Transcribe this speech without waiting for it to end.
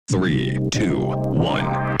Three, two,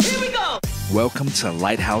 one. Here we go! Welcome to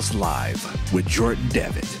Lighthouse Live with Jordan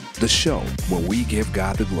Devitt, the show where we give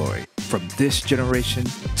God the glory from this generation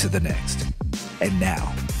to the next. And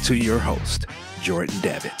now, to your host, Jordan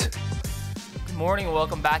Devitt. Good morning and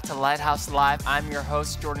welcome back to Lighthouse Live. I'm your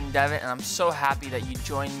host, Jordan Devitt, and I'm so happy that you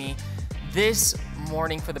joined me this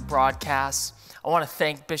morning for the broadcast. I want to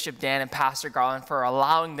thank Bishop Dan and Pastor Garland for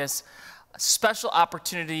allowing this special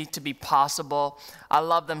opportunity to be possible. I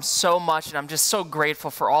love them so much, and I'm just so grateful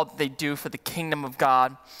for all that they do for the kingdom of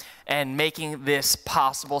God and making this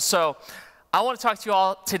possible. So I want to talk to you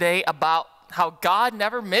all today about how God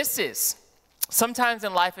never misses. Sometimes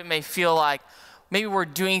in life it may feel like maybe we're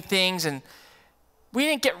doing things and we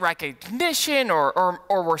didn't get recognition or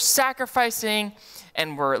we're sacrificing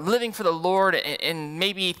and we're living for the Lord and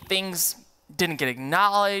maybe things didn't get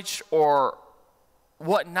acknowledged or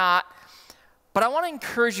whatnot. But I want to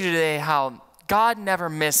encourage you today how God never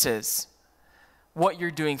misses what you're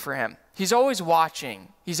doing for him. He's always watching.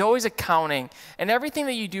 He's always accounting. And everything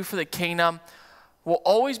that you do for the kingdom will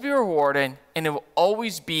always be rewarded, and it will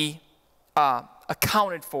always be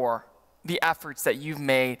accounted for, the efforts that you've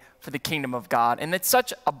made for the kingdom of God. And it's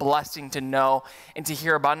such a blessing to know and to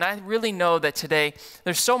hear about. And I really know that today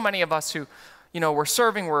there's so many of us who, we're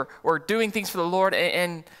serving, we're doing things for the Lord,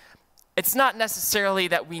 and it's not necessarily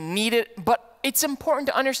that we need it, but it's important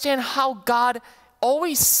to understand how God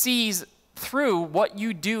always sees through what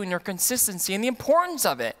you do and your consistency and the importance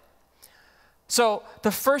of it. So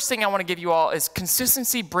the first thing I want to give you all is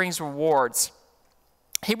consistency brings rewards.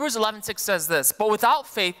 Hebrews 11:6 says this, "But without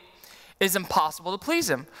faith it is impossible to please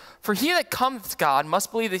him. For he that cometh to God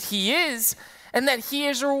must believe that he is, and that he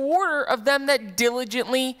is a rewarder of them that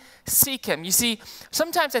diligently seek him." You see,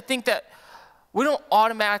 sometimes I think that we don't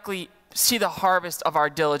automatically see the harvest of our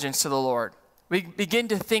diligence to the Lord. We begin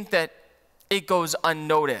to think that it goes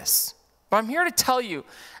unnoticed. But I'm here to tell you,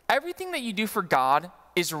 everything that you do for God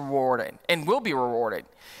is rewarded and will be rewarded.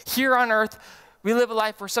 Here on earth, we live a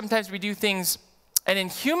life where sometimes we do things, and in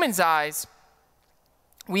humans' eyes,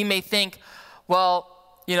 we may think,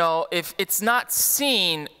 well, if it's not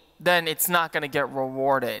seen, then it's not going to get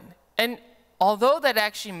rewarded. And although that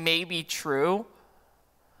actually may be true,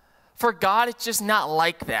 for God, it's just not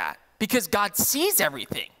like that, because God sees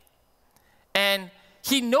everything. And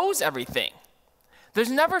he knows everything.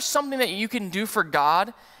 There's never something that you can do for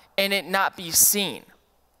God and it not be seen.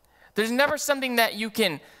 There's never something that you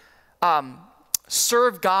can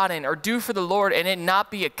serve God in or do for the Lord and it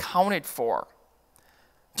not be accounted for.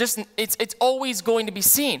 It's always going to be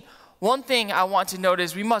seen. One thing I want to note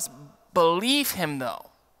is we must believe him, though,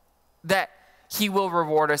 that he will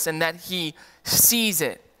reward us and that he sees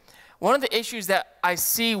it. One of the issues that I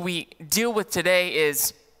see we deal with today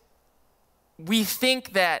is we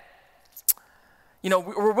think that,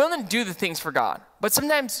 we're willing to do the things for God, but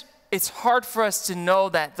sometimes it's hard for us to know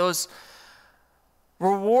that those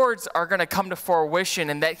rewards are going to come to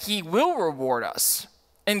fruition and that he will reward us.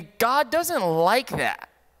 And God doesn't like that.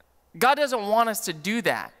 God doesn't want us to do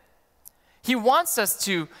that. He wants us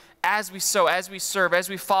to, as we sow, as we serve, as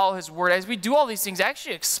we follow his word, as we do all these things,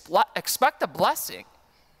 actually expect a blessing.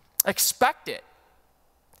 Expect it.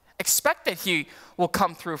 Expect that he will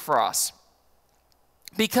come through for us.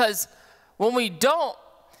 Because when we don't,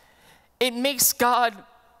 it makes God,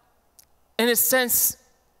 in a sense,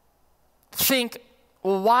 think,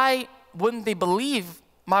 well, why wouldn't they believe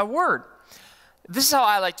my word? This is how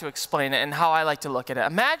I like to explain it and how I like to look at it.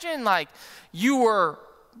 Imagine like you were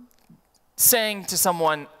saying to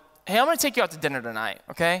someone, hey, I'm going to take you out to dinner tonight,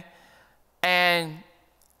 okay? And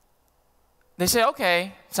they say,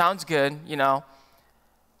 okay, sounds good, You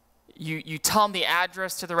tell them the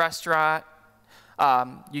address to the restaurant.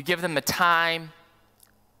 You give them the time.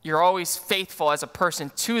 You're always faithful as a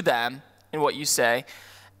person to them in what you say.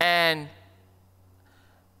 And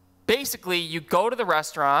basically, you go to the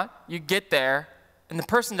restaurant, you get there, and the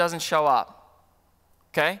person doesn't show up,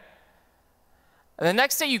 okay? And the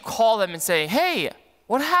next day you call them and say, hey,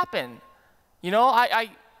 what happened?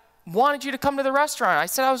 I wanted you to come to the restaurant. I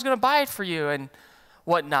said I was going to buy it for you and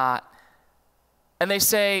whatnot. And they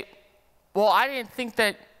say, well, I didn't think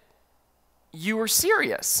that you were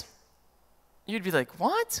serious. You'd be like,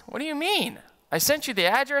 what? What do you mean? I sent you the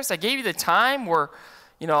address. I gave you the time. We're,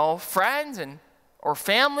 friends or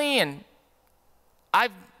family, and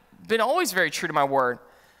I've been always very true to my word.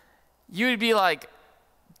 You would be like,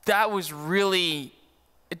 that was really,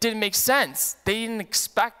 it didn't make sense. They didn't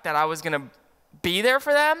expect that I was going to be there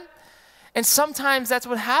for them. And sometimes that's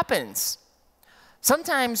what happens.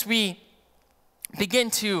 Sometimes we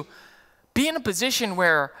begin to be in a position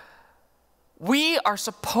where we are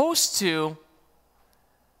supposed to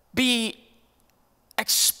be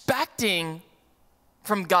expecting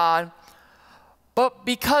from God, but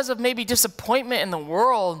because of maybe disappointment in the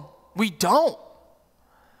world, we don't.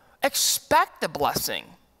 Expect the blessing.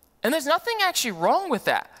 And there's nothing actually wrong with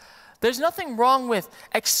that. There's nothing wrong with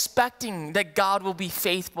expecting that God will be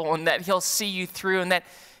faithful and that he'll see you through and that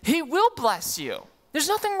he will bless you. There's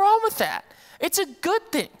nothing wrong with that. It's a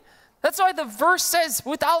good thing. That's why the verse says,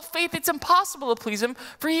 without faith it's impossible to please him,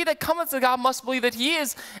 for he that cometh to God must believe that he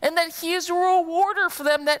is, and that he is a rewarder for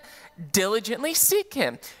them that diligently seek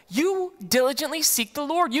him. You diligently seek the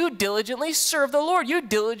Lord. You diligently serve the Lord. You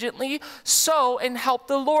diligently sow and help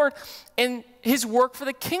the Lord in his work for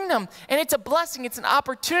the kingdom. And it's a blessing. It's an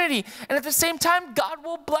opportunity. And at the same time, God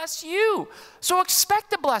will bless you. So expect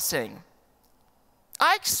the blessing.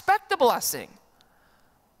 I expect the blessing.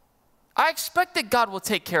 I expect that God will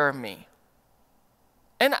take care of me.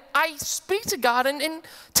 And I speak to God and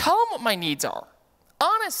tell him what my needs are.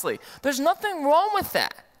 Honestly, there's nothing wrong with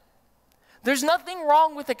that. There's nothing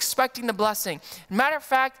wrong with expecting the blessing. Matter of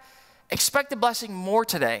fact, expect the blessing more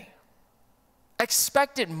today.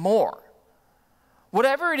 Expect it more.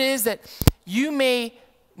 Whatever it is that you may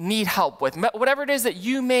need help with, whatever it is that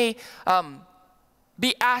you may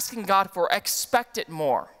be asking God for, expect it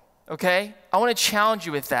more, okay? I want to challenge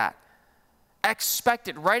you with that. Expect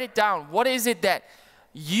it. Write it down. What is it that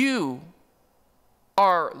you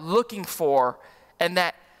are looking for and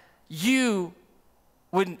that you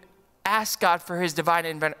would ask God for his divine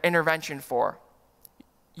intervention for?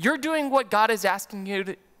 You're doing what God is asking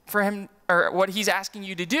you for him, or what he's asking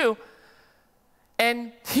you to do,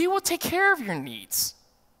 and he will take care of your needs.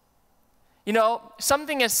 You know,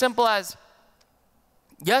 something as simple as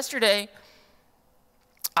yesterday,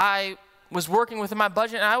 I was working within my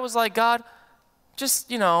budget and I was like, God,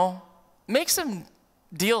 just, make some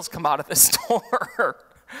deals come out of the store.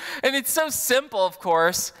 And it's so simple, of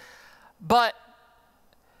course, but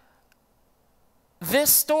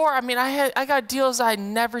this store, I got deals I'd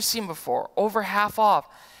never seen before, over half off.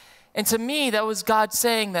 And to me, that was God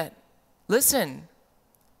saying that, listen,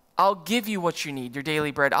 I'll give you what you need, your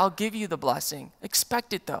daily bread. I'll give you the blessing.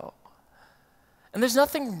 Expect it, though. And there's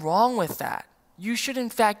nothing wrong with that. You should, in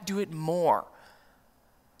fact, do it more.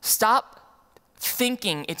 Stop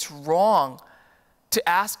thinking it's wrong to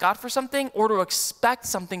ask God for something or to expect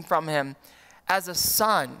something from him as a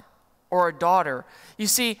son or a daughter. You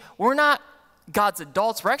see, we're not God's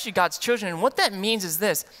adults. We're actually God's children. And what that means is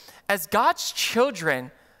this. As God's children,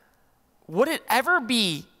 would it ever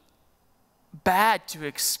be bad to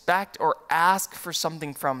expect or ask for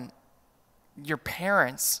something from your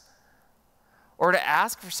parents, or to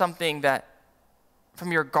ask for something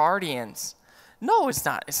from your guardians? No, it's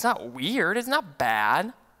not. It's not weird. It's not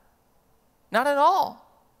bad. Not at all.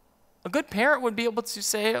 A good parent would be able to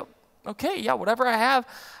say, okay, yeah, whatever I have,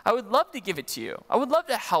 I would love to give it to you. I would love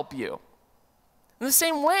to help you. In the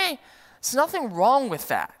same way, there's nothing wrong with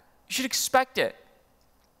that. You should expect it.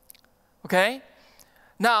 Okay?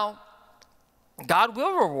 Now, God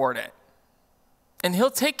will reward it. And he'll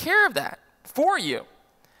take care of that for you.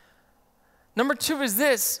 Number 2 is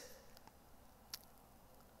this.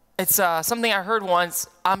 It's something I heard once.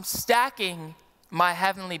 I'm stacking my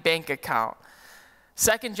heavenly bank account.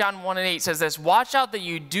 2 John 1:8 says this, watch out that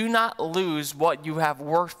you do not lose what you have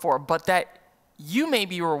worked for, but that you may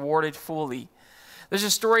be rewarded fully. There's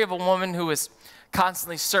a story of a woman who was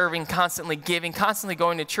constantly serving, constantly giving, constantly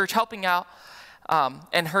going to church, helping out.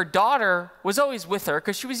 And her daughter was always with her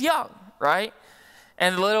because she was young, right?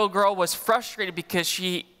 And the little girl was frustrated because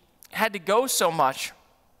she had to go so much.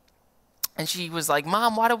 And she was like,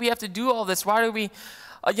 Mom, why do we have to do all this? Why do we,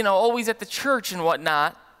 always at the church and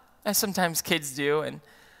whatnot? As sometimes kids do. And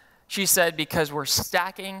she said, because we're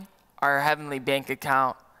stacking our heavenly bank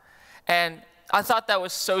account. And I thought that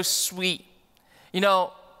was so sweet. I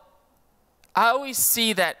always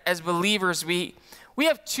see that as believers, we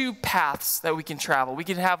have 2 paths that we can travel. We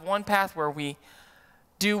can have one path where we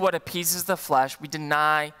do what appeases the flesh. We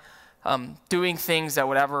deny doing things that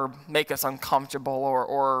would ever make us uncomfortable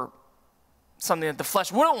or something that the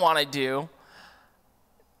flesh wouldn't want to do.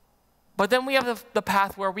 But then we have the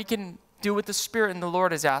path where we can do what the Spirit and the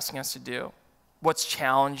Lord is asking us to do. What's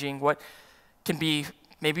challenging, what can be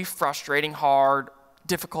maybe frustrating, hard,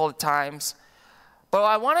 difficult at times. But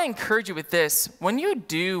I want to encourage you with this. When you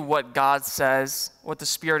do what God says, what the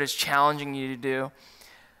Spirit is challenging you to do,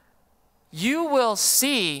 you will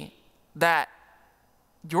see that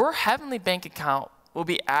your heavenly bank account will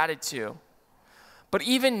be added to. But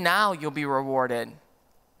even now, you'll be rewarded.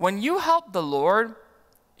 When you help the Lord,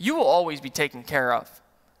 you will always be taken care of.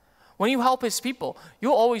 When you help his people,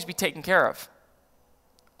 you'll always be taken care of.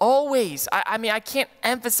 Always. I mean, I can't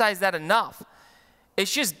emphasize that enough.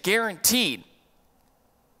 It's just guaranteed.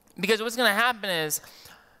 Because what's going to happen is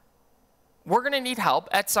we're going to need help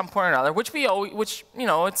at some point or another, which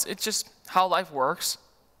it's just how life works.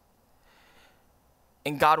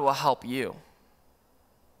 And God will help you.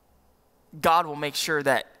 God will make sure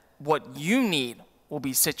that what you need will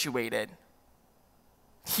be situated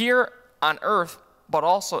here on earth, but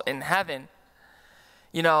also in heaven.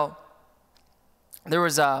 You know, there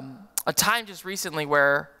was a time just recently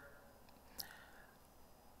where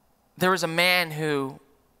there was a man who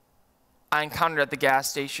I encountered at the gas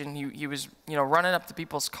station. He was, running up to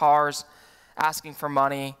people's cars, asking for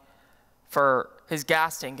money for his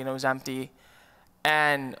gas tank, and it was empty.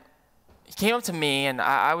 And he came up to me, and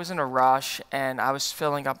I was in a rush, and I was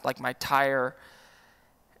filling up like my tire.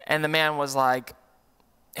 And the man was like,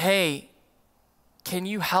 "Hey, can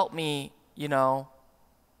you help me,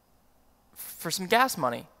 for some gas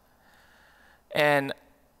money?" And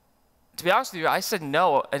to be honest with you, I said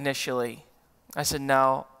no initially. I said,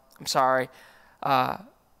 "No, I'm sorry."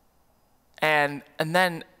 And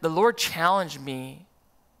then the Lord challenged me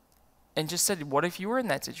and just said, "What if you were in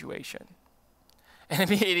that situation?" And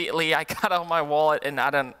immediately I got out my wallet and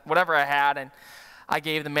whatever I had, and I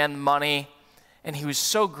gave the man the money, and he was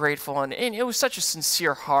so grateful, and it was such a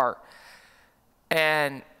sincere heart.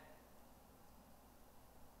 And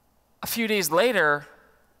a few days later,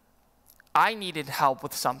 I needed help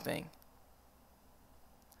with something.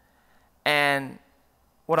 And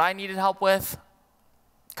what I needed help with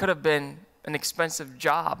could have been an expensive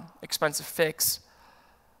job, expensive fix,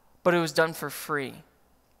 but it was done for free.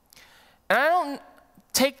 And I don't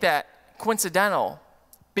take that coincidental,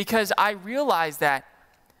 because I realize that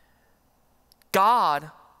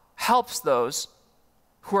God helps those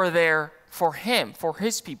who are there for him, for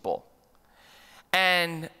his people.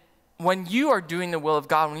 And when you are doing the will of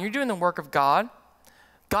God, when you're doing the work of God,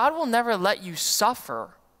 God will never let you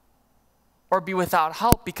suffer or be without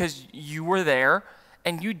help, because you were there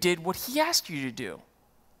and you did what he asked you to do.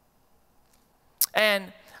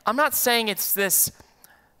 And I'm not saying it's this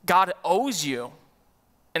God owes you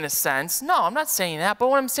in a sense. No, I'm not saying that. But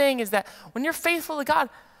what I'm saying is that when you're faithful to God,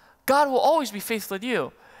 God will always be faithful to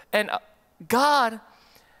you. And God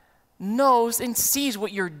knows and sees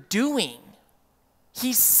what you're doing.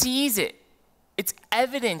 He sees it. It's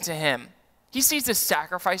evident to him. He sees the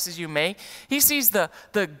sacrifices you make. He sees the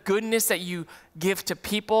goodness that you give to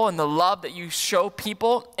people and the love that you show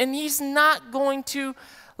people. And he's not going to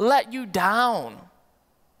let you down.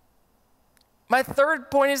 My third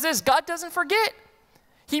point is this: God doesn't forget.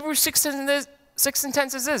 Hebrews 6 and 10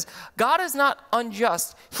 says this: God is not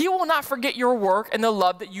unjust. He will not forget your work and the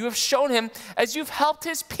love that you have shown him as you've helped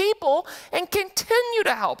his people and continue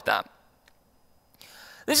to help them.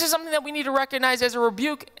 This is something that we need to recognize as a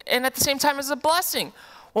rebuke and at the same time as a blessing.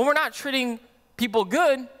 When we're not treating people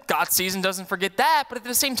good, God sees and doesn't forget that. But at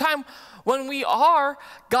the same time, when we are,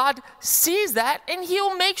 God sees that and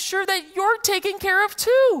he'll make sure that you're taken care of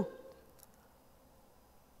too.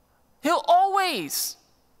 He'll always.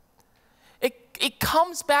 It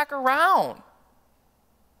comes back around.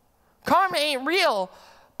 Karma ain't real,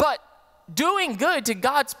 but doing good to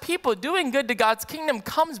God's people, doing good to God's kingdom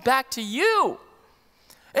comes back to you.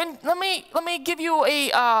 And let me give you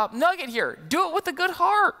a nugget here. Do it with a good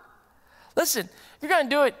heart. Listen, if you're going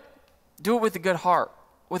to do it with a good heart,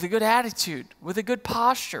 with a good attitude, with a good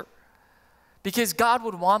posture, because God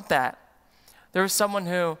would want that. There was someone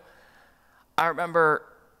who I remember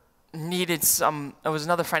needed it was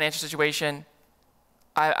another financial situation.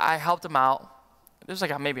 I helped him out. There's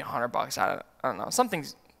like maybe $100. I don't know,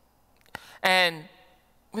 something's. And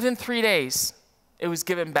within 3 days, it was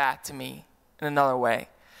given back to me in another way.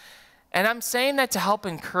 And I'm saying that to help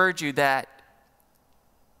encourage you that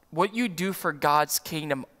what you do for God's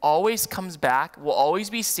kingdom always comes back, will always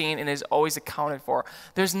be seen, and is always accounted for.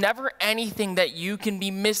 There's never anything that you can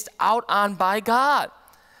be missed out on by God.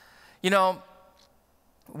 I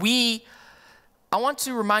want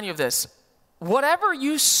to remind you of this. Whatever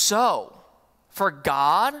you sow for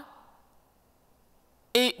God,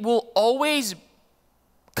 it will always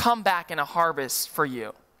come back in a harvest for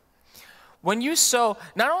you. When you sow,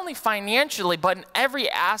 not only financially, but in every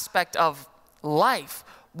aspect of life,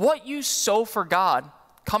 what you sow for God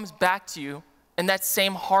comes back to you in that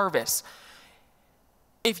same harvest.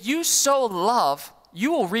 If you sow love,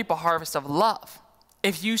 you will reap a harvest of love.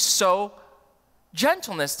 If you sow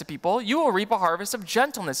gentleness to people, you will reap a harvest of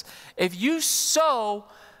gentleness. If you sow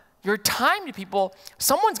your time to people,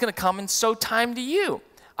 someone's going to come and sow time to you.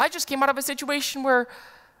 I just came out of a situation where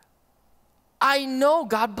I know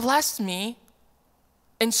God blessed me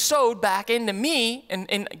and sowed back into me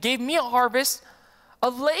and gave me a harvest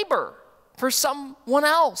of labor for someone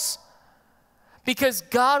else. Because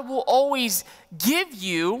God will always give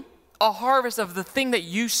you a harvest of the thing that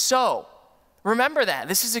you sow. Remember that.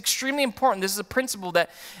 This is extremely important. This is a principle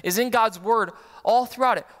that is in God's word all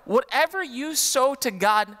throughout it. Whatever you sow to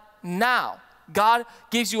God now, God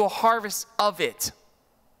gives you a harvest of it.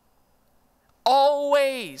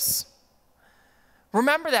 Always.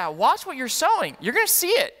 Remember that. Watch what you're sowing. You're going to see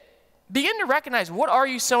it. Begin to recognize, what are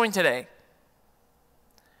you sowing today?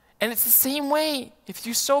 And it's the same way. If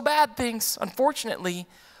you sow bad things, unfortunately,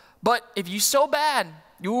 but if you sow bad,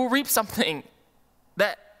 you will reap something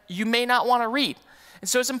that you may not want to reap. And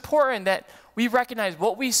so it's important that we recognize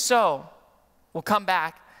what we sow will come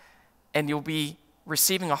back, and you'll be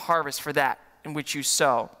receiving a harvest for that in which you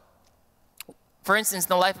sow. For instance, in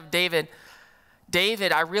the life of David,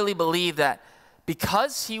 I really believe that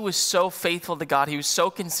because he was so faithful to God, he was so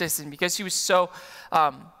consistent, because he was so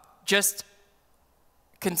just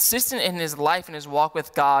consistent in his life and his walk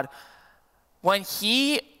with God, when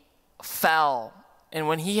he fell and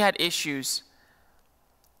when he had issues,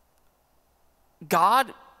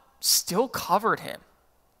 God still covered him.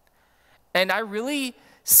 And I really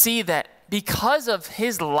see that because of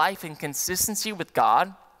his life and consistency with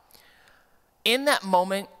God, in that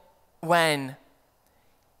moment when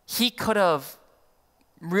he could have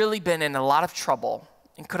really been in a lot of trouble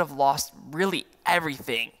and could have lost really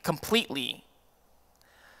everything completely,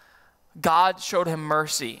 God showed him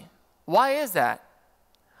mercy. Why is that?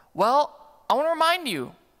 Well, I want to remind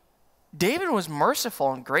you, David was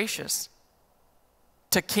merciful and gracious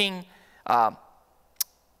to King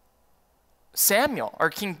Samuel, or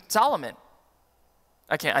King Solomon.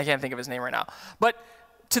 I can't think of his name right now. But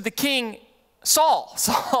to the King Saul.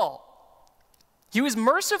 He was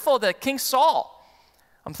merciful to King Saul.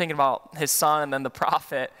 I'm thinking about his son and the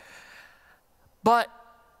prophet. But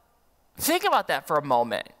think about that for a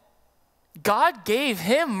moment. God gave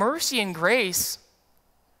him mercy and grace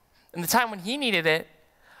in the time when he needed it,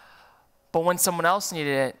 but when someone else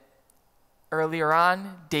needed it, earlier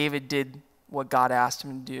on, David did what God asked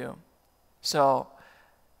him to do. So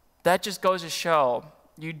that just goes to show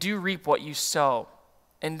you do reap what you sow,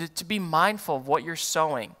 and to be mindful of what you're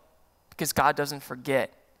sowing, because God doesn't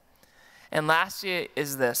forget. And lastly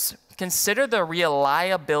is this: consider the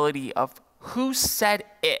reliability of who said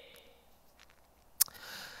it.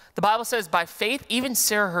 The Bible says, by faith, even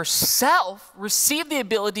Sarah herself received the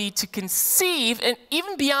ability to conceive, and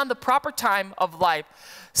even beyond the proper time of life,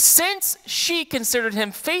 since she considered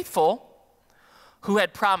him faithful who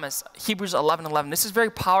had promised. Hebrews 11:11. This is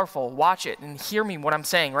very powerful. Watch it and hear me what I'm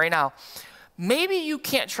saying right now. Maybe you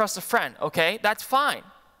can't trust a friend, okay? That's fine.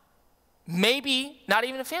 Maybe not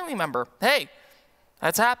even a family member. Hey,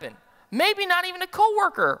 that's happened. Maybe not even a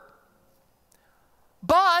coworker.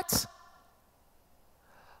 But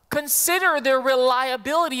consider the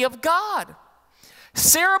reliability of God.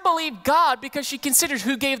 Sarah believed God because she considered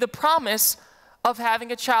who gave the promise of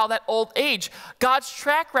having a child at old age. God's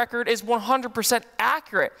track record is 100%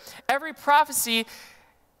 accurate. Every prophecy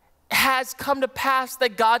has come to pass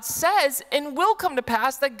that God says, and will come to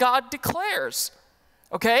pass that God declares.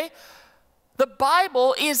 Okay? The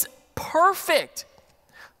Bible is perfect.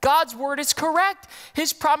 God's word is correct.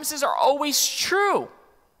 His promises are always true.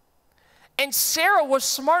 And Sarah was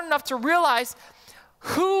smart enough to realize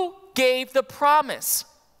who gave the promise.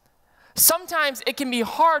 Sometimes it can be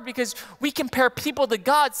hard because we compare people to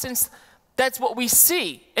God, since that's what we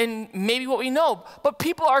see and maybe what we know. But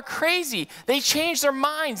people are crazy. They change their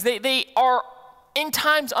minds. They are in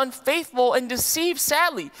times unfaithful and deceived,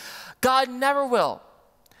 sadly. God never will.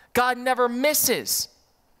 God never misses.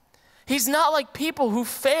 He's not like people who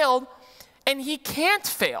failed, and he can't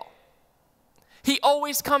fail. He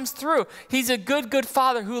always comes through. He's a good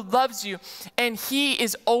father who loves you, and he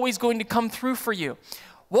is always going to come through for you.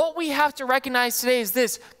 What we have to recognize today is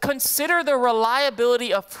this: consider the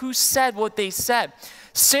reliability of who said what they said.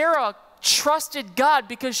 Sarah trusted God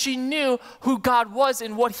because she knew who God was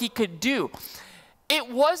and what he could do. It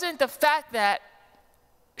wasn't the fact that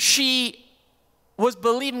she was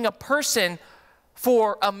believing a person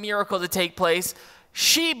for a miracle to take place.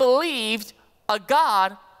 She believed a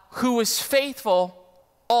God who was faithful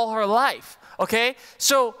all her life, okay?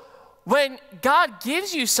 So when God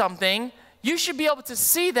gives you something, you should be able to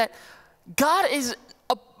see that God is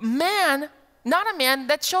a man, not a man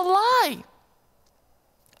that shall lie.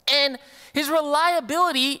 And his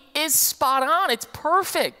reliability is spot on. It's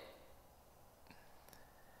perfect.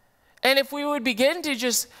 And if we would begin to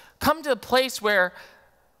just come to a place where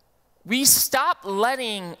we stop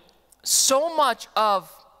letting so much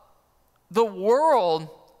of the world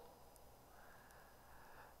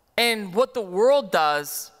and what the world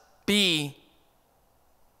does be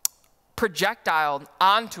projectiled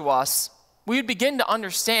onto us, we would begin to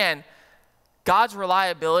understand God's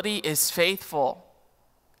reliability is faithful.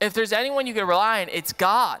 If there's anyone you can rely on, it's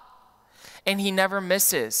God. And he never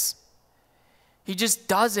misses. He just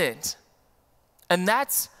doesn't. And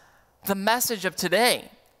that's the message of today.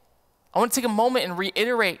 I want to take a moment and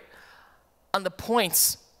reiterate on the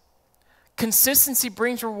points. Consistency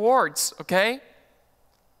brings rewards, okay?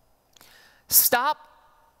 Stop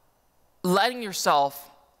letting yourself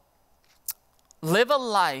live a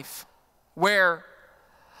life where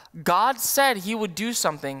God said he would do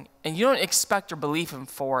something and you don't expect or believe him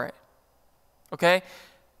for it, okay?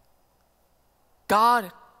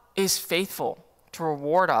 God is faithful to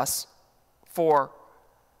reward us for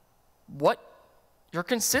what your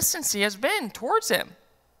consistency has been towards him.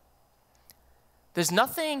 There's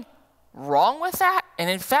nothing wrong with that. And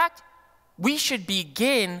in fact, we should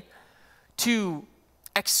begin to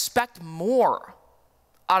expect more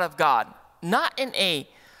out of God. Not in a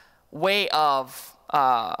way of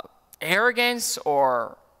arrogance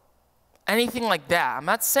or anything like that. I'm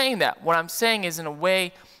not saying that. What I'm saying is in a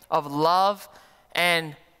way of love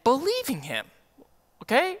and believing him.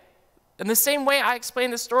 Okay? In the same way I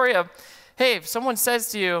explained the story of, hey, if someone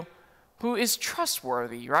says to you, who is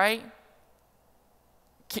trustworthy, right?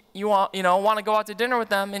 You want to go out to dinner with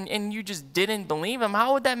them and you just didn't believe him,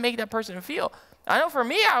 how would that make that person feel? I know for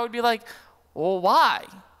me, I would be like, well, why?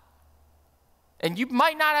 And you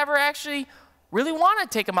might not ever actually really want to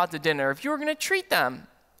take them out to dinner if you were going to treat them.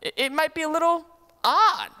 It might be a little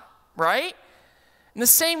odd, right? In the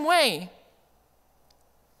same way,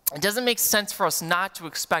 it doesn't make sense for us not to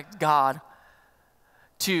expect God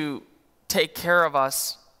to take care of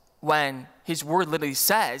us when his word literally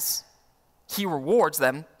says he rewards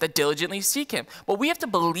them that diligently seek him. But we have to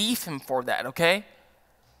believe him for that, okay?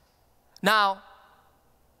 Now,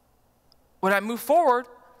 when I move forward,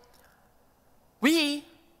 we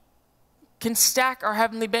can stack our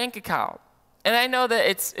heavenly bank account. And I know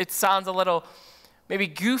that it sounds a little maybe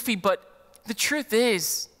goofy, but the truth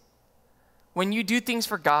is, when you do things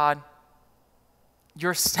for God,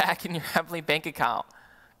 you're stacking your heavenly bank account.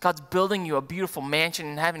 God's building you a beautiful mansion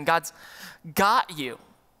in heaven. God's got you.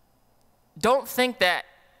 Don't think that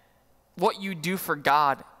what you do for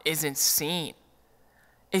God isn't seen.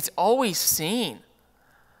 It's always seen.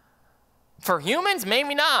 For humans,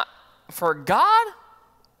 maybe not. For God,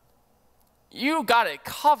 you got it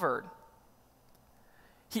covered.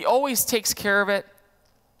 He always takes care of it,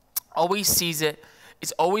 always sees it,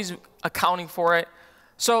 is always accounting for it.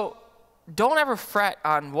 So don't ever fret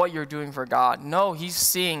on what you're doing for God. No, he's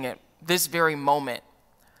seeing it this very moment.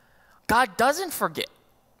 God doesn't forget.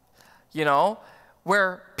 You know,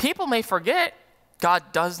 where people may forget, God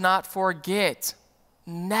does not forget.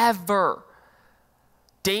 Never.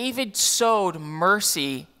 David sowed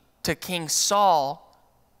mercy to King Saul,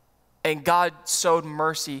 and God sowed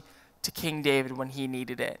mercy to King David when he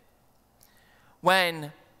needed it.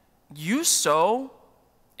 When you sow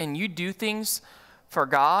and you do things for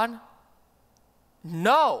God,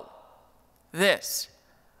 know this: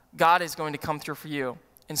 God is going to come through for you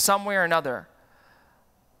in some way or another.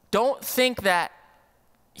 Don't think that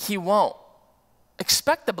he won't.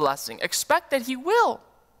 Expect the blessing. Expect that he will.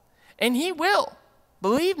 And he will.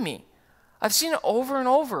 Believe me. I've seen it over and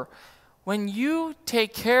over. When you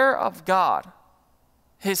take care of God,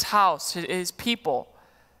 his house, his people,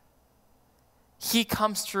 he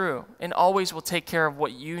comes through and always will take care of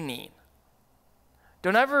what you need.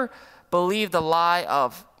 Don't ever believe the lie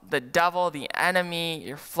of the devil, the enemy,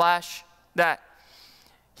 your flesh, that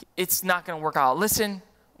it's not going to work out. Listen,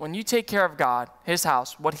 when you take care of God, his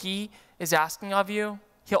house, what he is asking of you,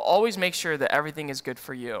 he'll always make sure that everything is good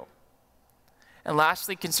for you. And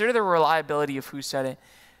lastly, consider the reliability of who said it.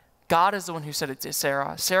 God is the one who said it to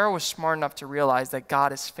Sarah. Sarah was smart enough to realize that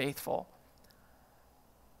God is faithful.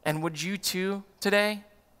 And would you too today?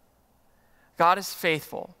 God is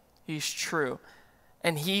faithful. He's true.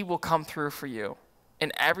 And he will come through for you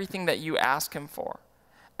in everything that you ask him for.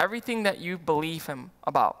 Everything that you believe him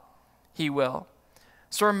about, he will.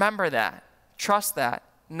 So remember that. Trust that.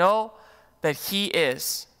 Know that he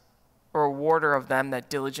is a rewarder of them that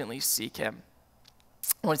diligently seek him.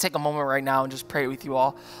 I want to take a moment right now and just pray with you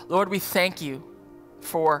all. Lord, we thank you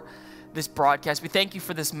for this broadcast. We thank you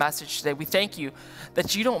for this message today. We thank you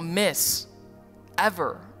that you don't miss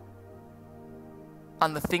ever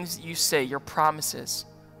on the things that you say, your promises.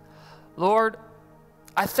 Lord,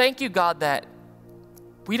 I thank you, God, that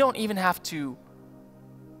we don't even have to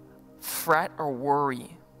fret or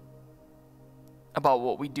worry about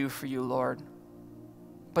what we do for you, Lord,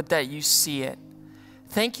 but that you see it.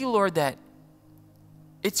 Thank you, Lord, that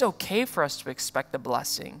it's okay for us to expect the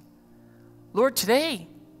blessing. Lord, today,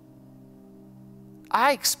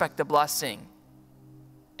 I expect the blessing.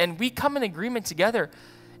 And we come in agreement together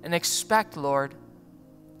and expect, Lord,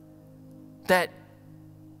 that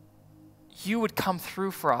you would come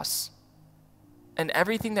through for us and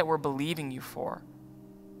everything that we're believing you for.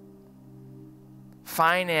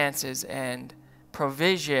 Finances and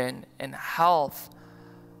provision and health.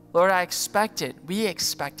 Lord, I expect it. We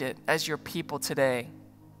expect it as your people today.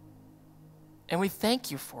 And we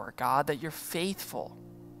thank you for it, God, that you're faithful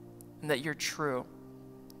and that you're true.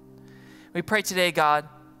 We pray today, God,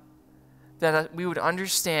 that we would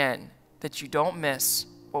understand that you don't miss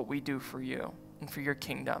what we do for you and for your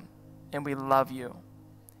kingdom. And we love you.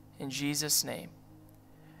 In Jesus' name,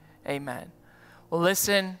 amen. Well,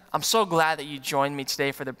 listen, I'm so glad that you joined me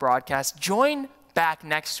today for the broadcast. Join back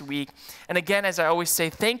next week. And again, as I always say,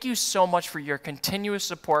 thank you so much for your continuous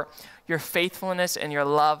support, your faithfulness, and your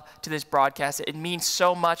love to this broadcast. It means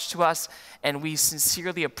so much to us, and we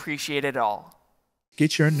sincerely appreciate it all.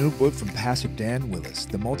 Get your new book from Pastor Dan Willis,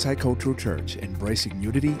 The Multicultural Church, Embracing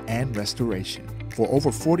Unity and Restoration. For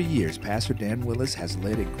over 40 years, Pastor Dan Willis has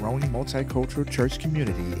led a growing multicultural church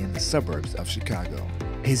community in the suburbs of Chicago.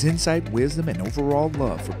 His insight, wisdom, and overall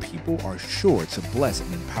love for people are sure to bless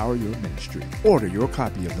and empower your ministry. Order your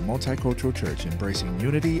copy of The Multicultural Church, Embracing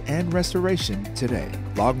Unity and Restoration today.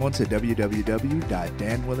 Log on to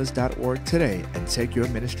www.danwillis.org today and take your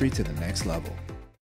ministry to the next level.